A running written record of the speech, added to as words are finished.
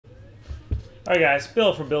All right, guys.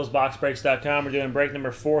 Bill from BillsBoxBreaks.com. We're doing break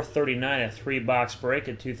number 439, a 3-box break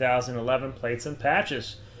in 2011 plates and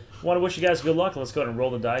patches. I want to wish you guys good luck. Let's go ahead and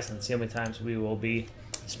roll the dice and see how many times we will be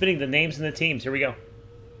spinning the names and the teams. Here we go.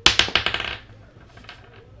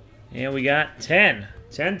 And we got 10.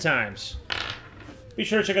 10 times. Be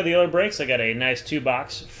sure to check out the other breaks. I got a nice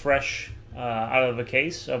 2-box, fresh out of a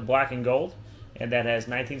case of black and gold. And that has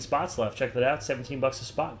 19 spots left. Check that out. 17 bucks a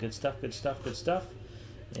spot. Good stuff, good stuff, good stuff.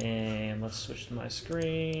 And let's switch to my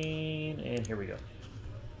screen. And here we go.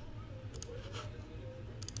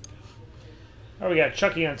 All right, we got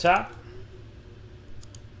Chucky on top.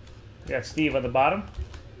 We got Steve on the bottom.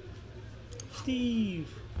 Steve.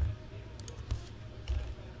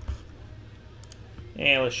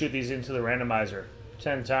 And let's shoot these into the randomizer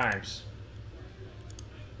 10 times.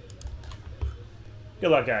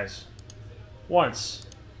 Good luck, guys. Once,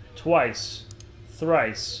 twice,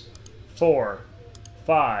 thrice, 4,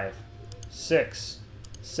 5, 6,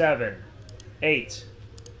 7, 8,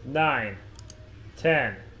 9,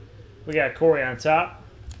 10. We got Corey on top.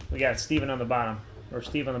 We got Steven on the bottom. Or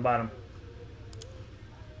Steve on the bottom.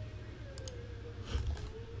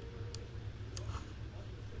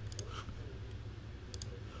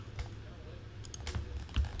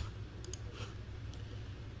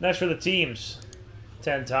 Next for the teams.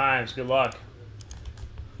 10 times. Good luck.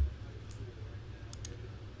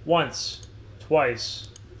 Once, twice,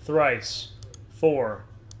 thrice, 4,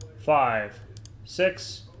 5,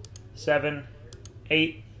 6, 7,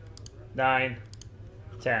 8, 9,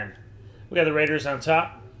 10. We got the Raiders on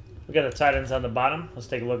top. We got the Titans on the bottom. Let's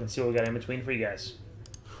take a look and see what we got in between for you guys.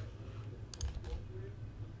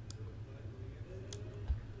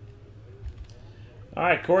 All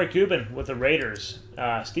right, Corey Cuban with the Raiders.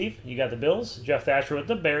 Steve, you got the Bills. Jeff Thatcher with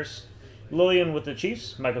the Bears. Lillian with the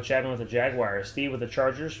Chiefs. Michael Chapman with the Jaguars. Steve with the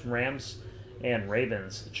Chargers, Rams, and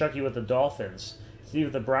Ravens. Chucky with the Dolphins. Steve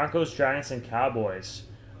with the Broncos, Giants, and Cowboys.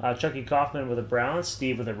 Chucky Kaufman with the Browns.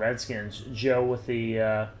 Steve with the Redskins. Joe with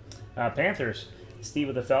the Panthers. Steve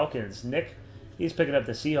with the Falcons. Nick, he's picking up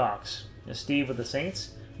the Seahawks. Steve with the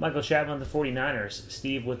Saints. Michael Chapman with the 49ers.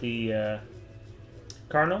 Steve with the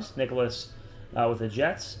Cardinals. Nicholas with the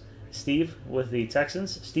Jets. Steve with the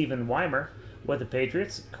Texans. Stephen Weimer with the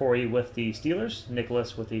Patriots. Corey with the Steelers.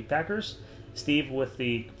 Nicholas with the Packers. Steve with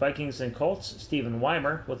the Vikings and Colts. Stephen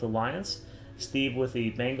Weimer with the Lions. Steve with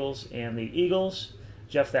the Bengals and the Eagles.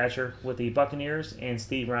 Jeff Thatcher with the Buccaneers. And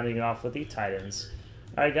Steve rounding it off with the Titans.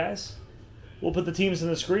 All right, guys. We'll put the teams in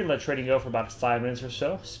the screen. Let trading go for about 5 minutes or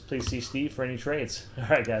so. Please see Steve for any trades. All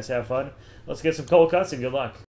right, guys. Have fun. Let's get some cold cuts and good luck.